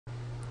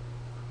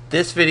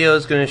This video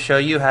is going to show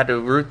you how to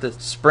root the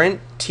Sprint,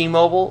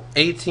 T-Mobile,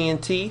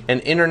 AT&T,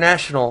 and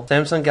international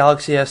Samsung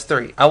Galaxy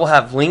S3. I will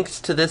have links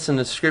to this in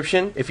the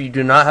description. If you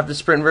do not have the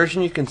Sprint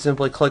version, you can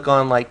simply click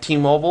on like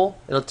T-Mobile.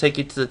 It'll take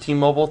you to the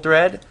T-Mobile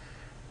thread.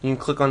 You can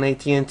click on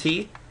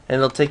AT&T, and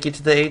it'll take you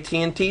to the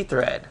AT&T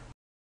thread.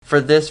 For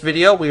this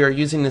video, we are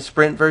using the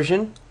Sprint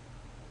version.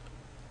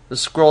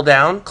 Just scroll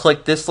down,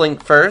 click this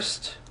link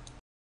first,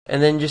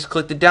 and then just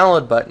click the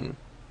download button.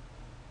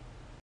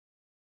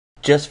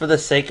 Just for the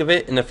sake of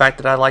it and the fact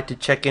that I like to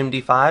check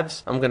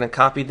MD5s, I'm going to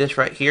copy this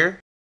right here.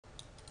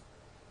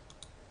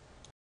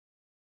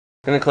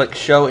 I'm going to click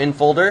Show in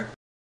Folder.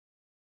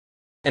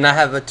 And I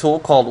have a tool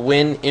called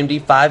Win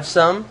MD5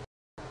 Sum.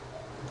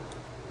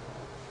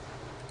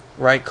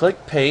 Right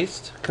click,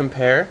 paste,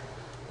 compare.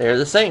 They're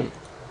the same.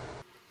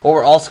 What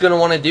we're also going to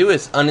want to do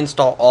is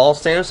uninstall all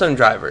Samsung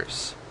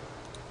drivers.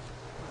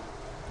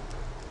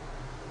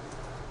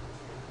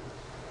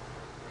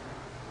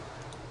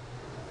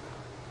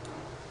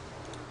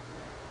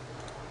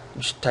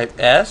 Just type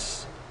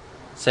S,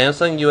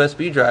 Samsung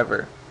USB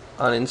driver,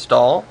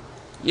 uninstall,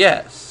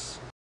 yes.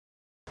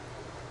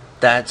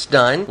 That's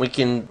done. We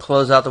can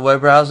close out the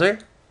web browser.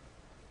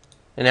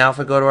 And now if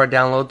I go to our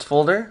downloads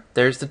folder,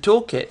 there's the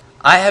toolkit.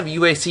 I have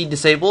UAC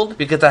disabled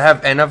because I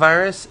have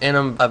antivirus and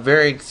I'm a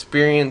very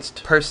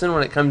experienced person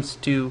when it comes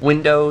to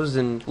Windows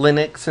and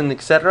Linux and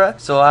etc.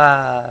 So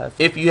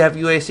if you have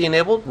UAC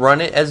enabled, run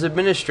it as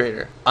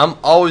administrator. I'm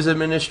always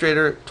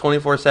administrator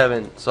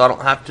 24/7, so I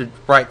don't have to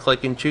right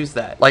click and choose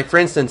that. Like for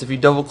instance, if you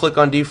double click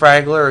on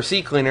defraggler or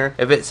CCleaner,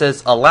 if it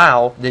says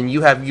allow, then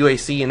you have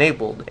UAC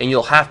enabled and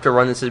you'll have to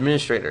run this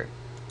administrator.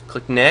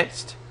 Click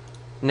next,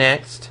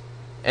 next,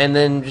 and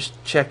then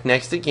just check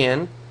next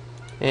again,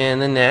 and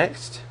then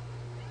next.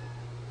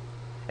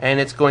 And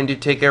it's going to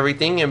take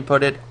everything and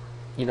put it,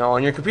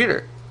 on your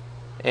computer,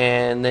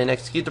 and then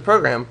execute the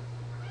program.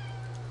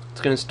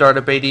 It's going to start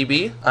up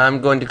ADB. I'm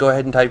going to go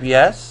ahead and type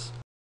yes.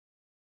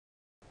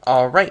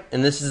 Alright,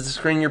 and this is the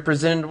screen you're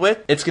presented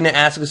with. It's going to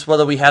ask us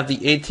whether we have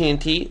the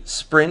AT&T,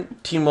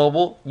 Sprint,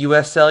 T-Mobile,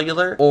 US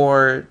Cellular,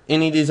 or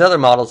any of these other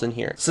models in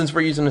here. Since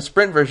we're using a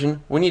Sprint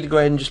version, we need to go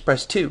ahead and just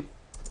press 2.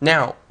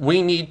 Now,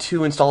 we need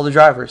to install the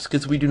drivers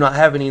because we do not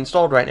have any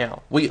installed right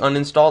now. We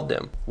uninstalled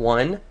them.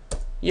 1.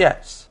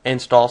 Yes.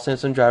 Install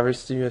Samsung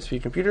drivers to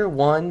USB computer.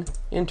 1.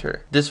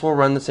 Enter. This will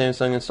run the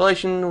Samsung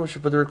installation, which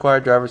will put the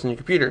required drivers in your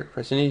computer.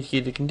 Press any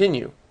key to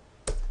continue.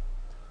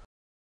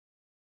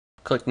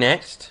 Click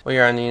Next. We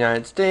are in the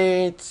United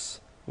States.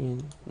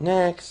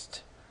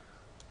 Next.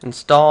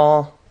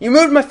 Install. You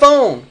moved my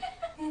phone!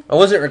 I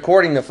wasn't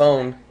recording the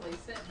phone.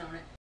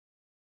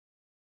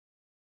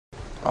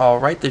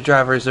 Alright, the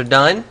drivers are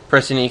done.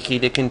 Press any key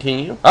to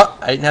continue. Oh,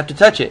 I didn't have to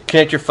touch it.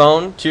 Connect your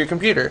phone to your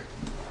computer.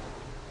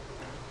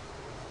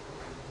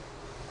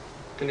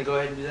 I'm going to go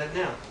ahead and do that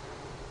now.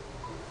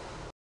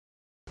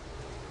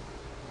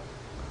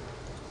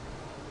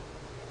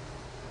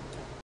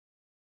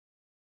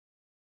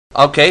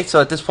 Okay, so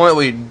at this point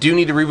we do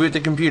need to reboot the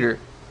computer.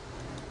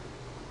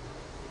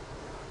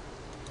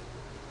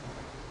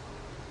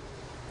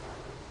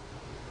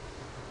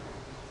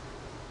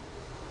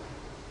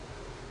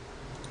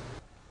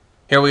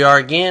 Here we are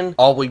again.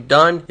 All we've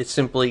done is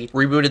simply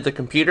rebooted the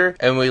computer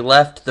and we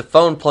left the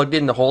phone plugged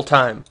in the whole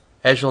time.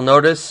 As you'll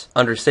notice,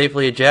 under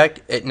Safely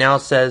Eject, it now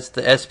says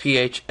the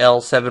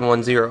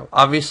SPHL710.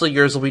 Obviously,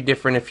 yours will be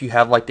different if you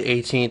have like the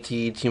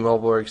AT&T,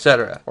 T-Mobile, or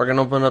etc. We're going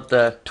to open up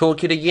the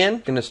toolkit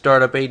again. Going to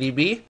start up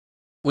ADB.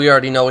 We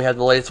already know we have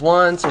the latest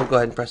one, so we'll go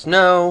ahead and press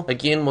no.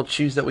 Again, we'll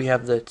choose that we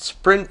have the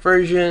Sprint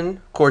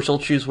version. Of course, you'll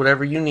choose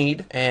whatever you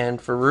need.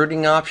 And for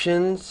rooting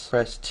options,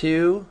 press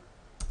 2.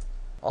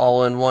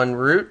 All-in-one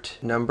root,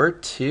 number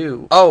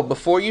 2. Oh,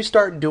 before you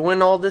start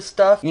doing all this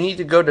stuff, you need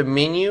to go to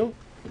Menu,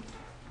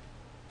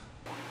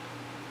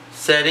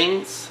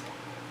 Settings,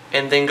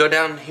 and then go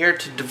down here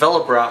to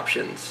Developer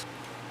Options.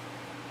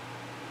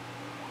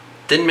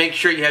 Then make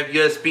sure you have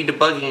USB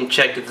debugging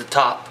checked at the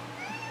top.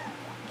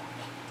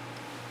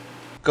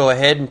 Go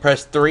ahead and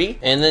press 3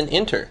 and then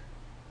enter.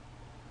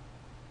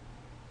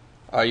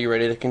 Are you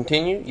ready to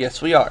continue?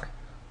 Yes, we are.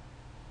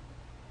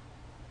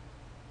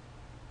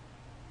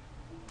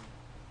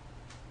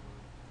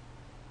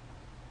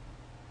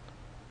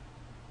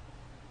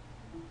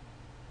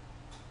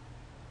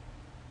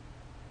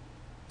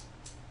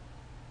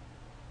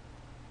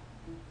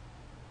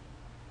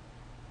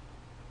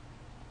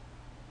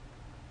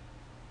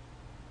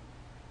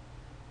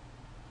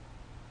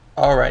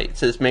 Alright, it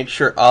says make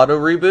sure auto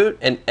reboot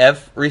and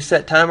F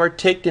reset time are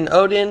ticked in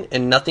Odin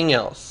and nothing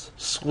else.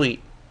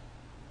 Sweet.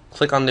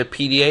 Click on the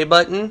PDA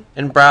button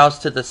and browse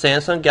to the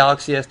Samsung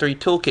Galaxy S3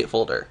 Toolkit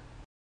folder.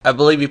 I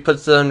believe he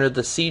puts it under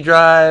the C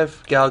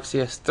drive, Galaxy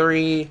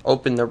S3,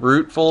 open the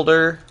root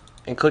folder,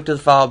 and click to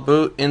the file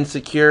boot,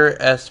 insecure,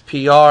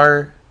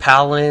 SPR,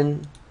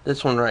 Palin,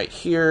 this one right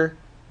here,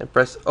 and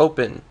press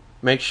open.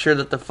 Make sure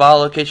that the file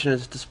location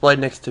is displayed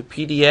next to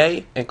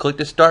PDA, and click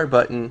the start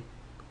button.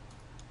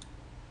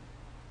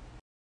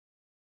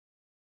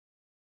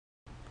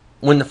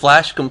 When the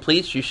flash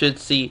completes, you should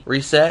see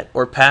reset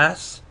or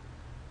pass.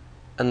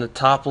 and the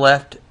top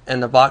left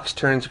and the box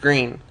turns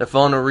green. The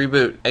phone will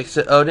reboot.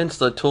 Exit Odin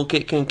so the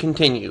toolkit can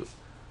continue.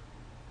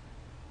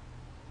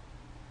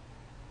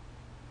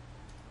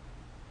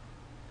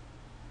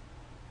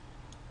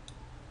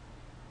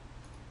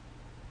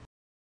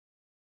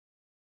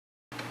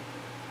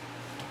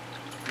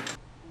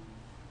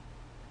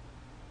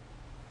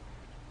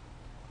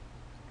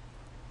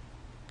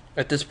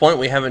 At this point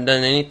we haven't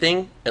done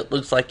anything. It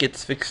looks like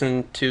it's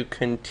fixing to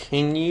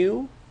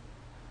continue.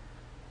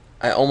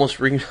 I almost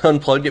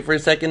unplugged it for a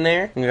second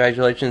there.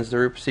 Congratulations, the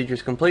root procedure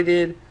is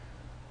completed.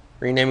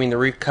 Renaming the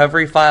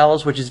recovery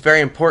files, which is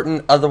very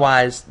important,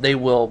 otherwise they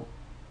will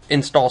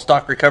install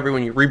stock recovery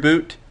when you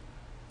reboot.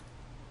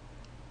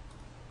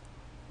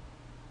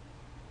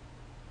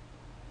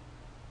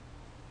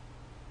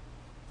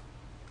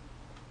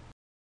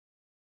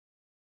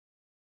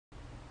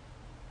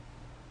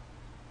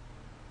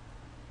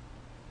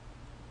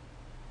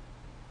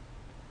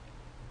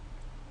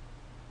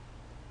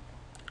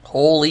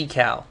 Holy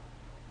cow.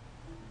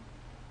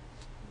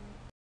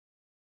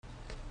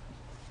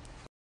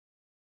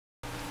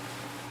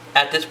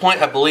 At this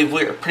point, I believe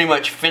we are pretty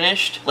much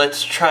finished.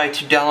 Let's try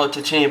to download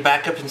Titania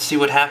Backup and see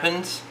what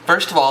happens.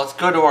 First of all, let's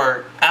go to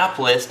our app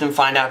list and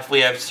find out if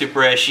we have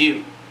Super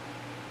SU.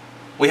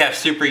 We have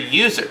Super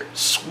User.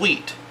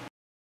 Sweet.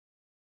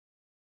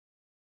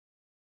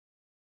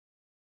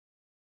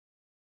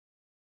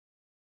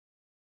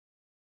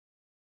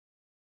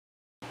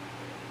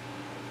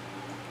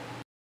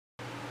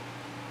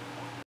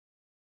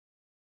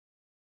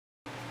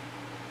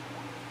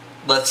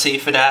 Let's see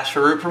if it asks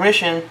for root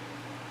permission.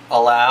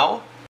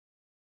 Allow.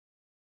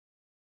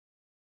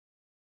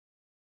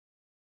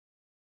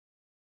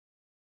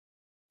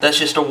 That's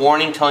just a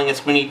warning telling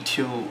us we need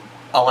to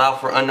allow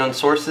for unknown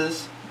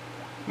sources.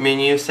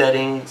 Menu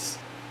settings.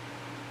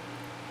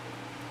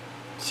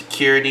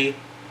 Security.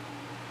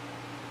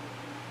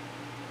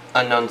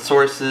 Unknown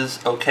sources.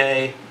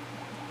 Okay.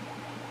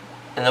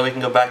 And then we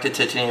can go back to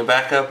Titania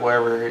Backup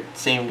wherever it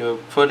seemed to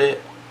have put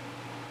it.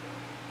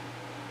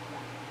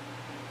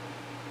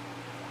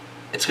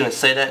 It's going to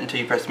say that until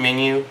you press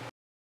menu,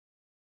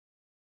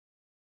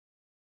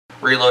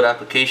 reload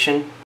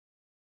application,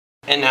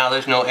 and now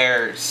there's no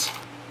errors.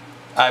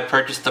 I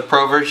purchased the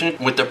Pro version.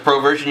 With the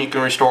Pro version you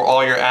can restore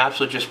all your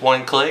apps with just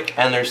one click,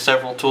 and there's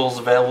several tools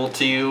available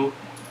to you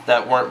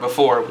that weren't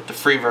before with the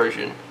free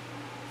version.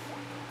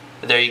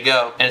 There you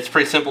go. And it's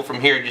pretty simple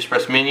from here. Just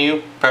press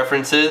menu,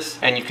 preferences,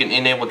 and you can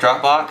enable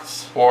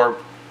Dropbox or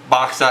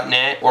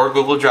Box.net or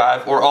Google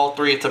Drive or all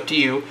three, it's up to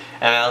you.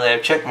 And now they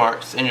have check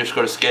marks, and you just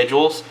go to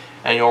schedules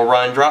and you'll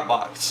run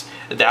Dropbox.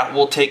 That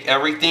will take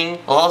everything.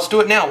 Well, let's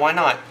do it now, why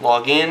not?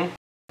 Log in,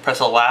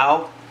 press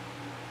allow.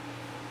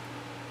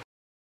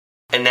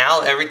 And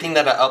now everything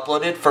that I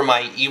uploaded for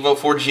my Evo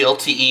 4G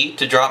LTE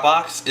to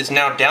Dropbox is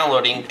now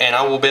downloading, and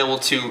I will be able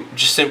to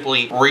just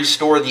simply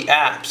restore the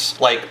apps.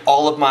 Like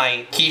all of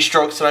my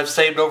keystrokes that I've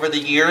saved over the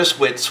years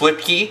with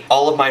SwiftKey,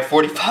 all of my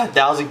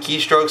 45,000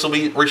 keystrokes will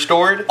be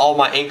restored. All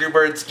my Angry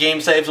Birds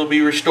game saves will be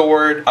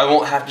restored. I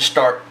won't have to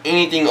start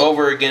anything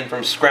over again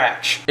from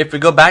scratch. If we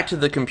go back to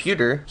the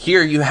computer,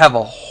 here you have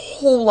a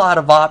whole lot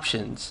of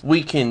options.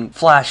 We can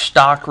flash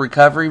stock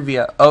recovery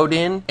via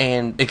Odin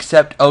and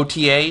accept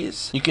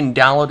OTAs. You can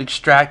download,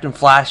 extract, and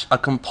flash a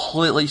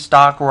completely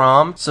stock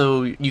ROM,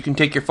 so you can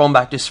take your phone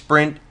back to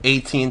Sprint,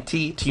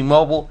 AT&T,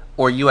 T-Mobile,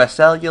 or US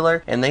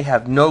Cellular, and they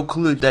have no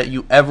clue that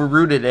you ever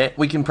rooted it.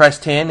 We can press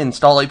 10,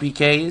 install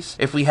APKs.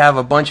 If we have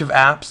a bunch of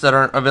apps that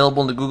aren't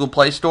available in the Google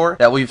Play Store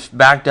that we've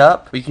backed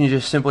up, we can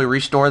just simply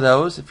restore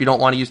those if you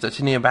don't want to use the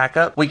Titania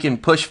Backup. We can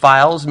push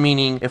files,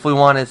 meaning if we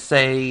want to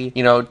say,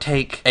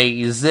 take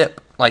a zip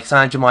like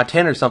CyanogenMod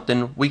 10 or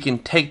something, we can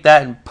take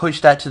that and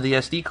push that to the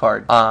SD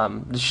card.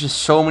 There's just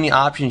so many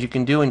options you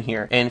can do in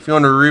here. And if you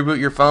want to reboot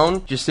your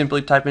phone, just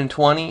simply type in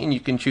 20 and you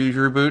can choose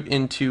reboot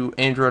into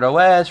Android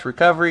OS,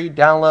 recovery,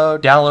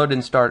 download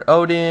and start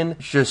Odin.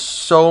 There's just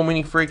so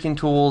many freaking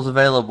tools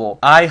available.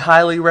 I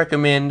highly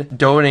recommend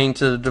donating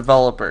to the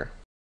developer.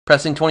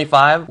 Pressing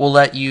 25 will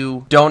let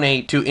you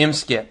donate to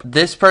Mskip.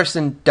 This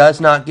person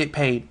does not get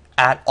paid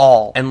at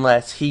all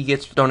unless he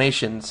gets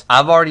donations.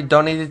 I've already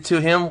donated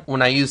to him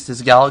when I used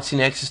his Galaxy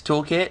Nexus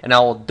toolkit, and I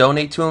will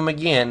donate to him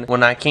again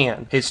when I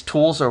can. His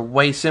tools are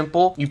way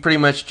simple. You pretty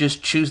much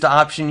just choose the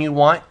option you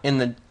want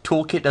and the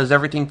toolkit does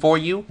everything for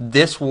you.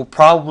 This will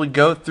probably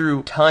go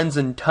through tons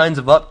and tons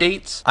of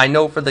updates. I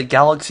know for the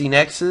Galaxy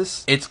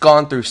Nexus, it's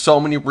gone through so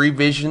many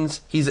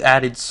revisions. He's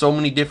added so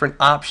many different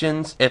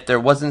options. If there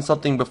wasn't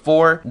something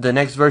before, the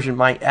next version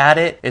might add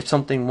it. If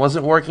something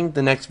wasn't working,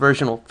 the next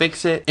version will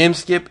fix it.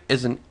 Mskip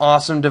is an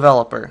awesome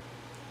developer.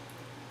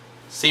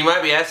 So you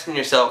might be asking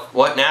yourself,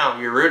 what now?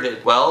 You're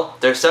rooted. Well,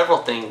 there's several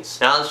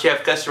things. Now that you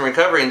have custom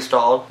recovery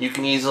installed, you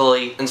can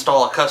easily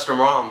install a custom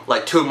ROM.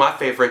 Like two of my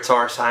favorites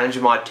are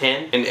CyanogenMod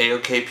 10 and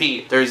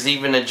AOKP. There's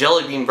even a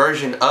Jelly Bean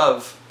version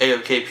of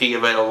AOKP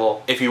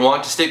available. If you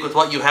want to stick with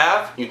what you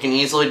have, you can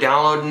easily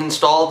download and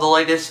install the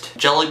latest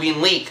Jelly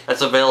Bean leak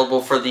that's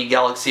available for the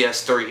Galaxy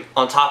S3.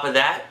 On top of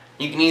that,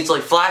 You can easily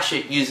flash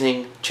it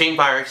using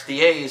Chainfire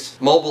XDA's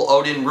mobile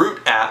Odin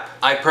root app.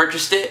 I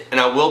purchased it and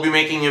I will be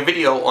making a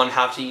video on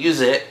how to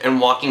use it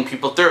and walking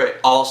people through it.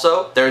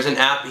 Also, there's an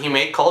app he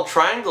made called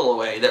Triangle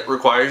Away that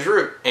requires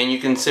root, and you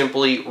can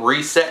simply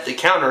reset the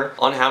counter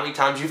on how many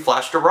times you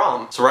flashed a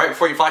ROM. So right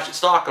before you flash it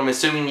stock, I'm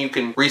assuming you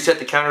can reset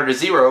the counter to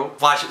 0,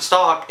 flash it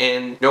stock,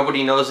 and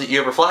nobody knows that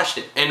you ever flashed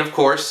it. And of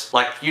course,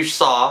 like you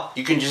saw,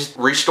 you can just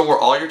restore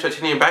all your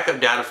titanium backup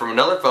data from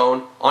another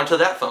phone onto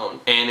that phone,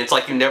 and it's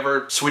like you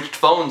never switched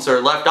phones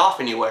or left off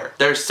anywhere.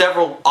 There's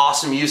several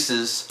awesome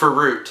uses for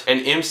root,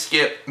 and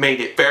mskip made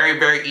it very,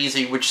 very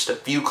easy with just a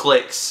few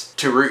clicks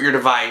to root your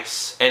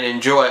device and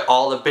enjoy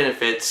all the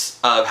benefits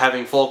of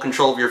having full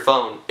control of your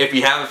phone. If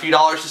you have a few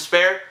dollars to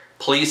spare,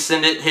 please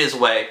send it his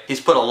way.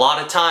 He's put a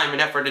lot of time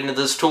and effort into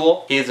this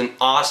tool. He is an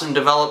awesome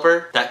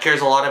developer that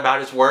cares a lot about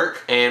his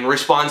work and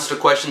responds to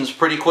questions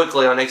pretty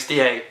quickly on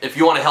XDA. If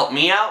you want to help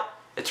me out,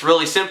 it's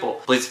really simple.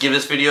 Please give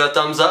this video a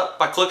thumbs up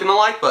by clicking the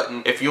like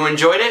button. If you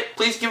enjoyed it,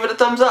 please give it a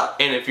thumbs up.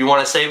 And if you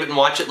want to save it and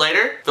watch it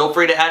later, feel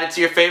free to add it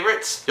to your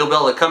favorites. You'll be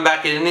able to come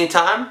back at any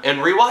time and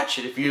rewatch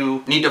it. If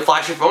you need to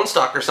flash your phone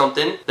stock or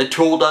something, the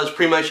tool does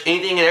pretty much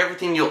anything and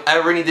everything you'll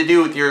ever need to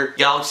do with your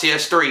Galaxy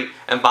S3.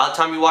 And by the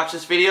time you watch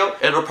this video,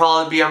 it'll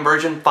probably be on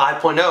version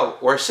 5.0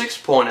 or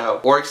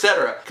 6.0 or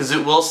etc. because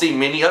it will see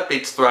many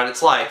updates throughout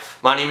its life.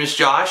 My name is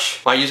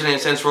Josh. My username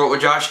stands for What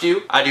Would Josh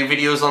Do. I do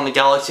videos on the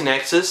Galaxy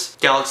Nexus,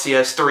 Galaxy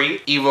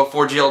S3, Evo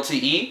 4G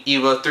LTE,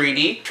 Evo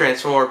 3D,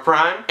 Transformer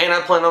Prime, and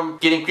I plan on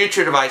getting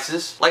future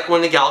devices like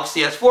when the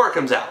Galaxy S4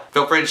 comes out.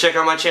 Feel free to check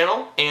out my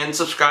channel and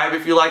subscribe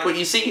if you like what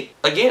you see.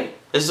 Again,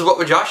 this is What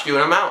Would Josh Do,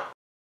 and I'm out.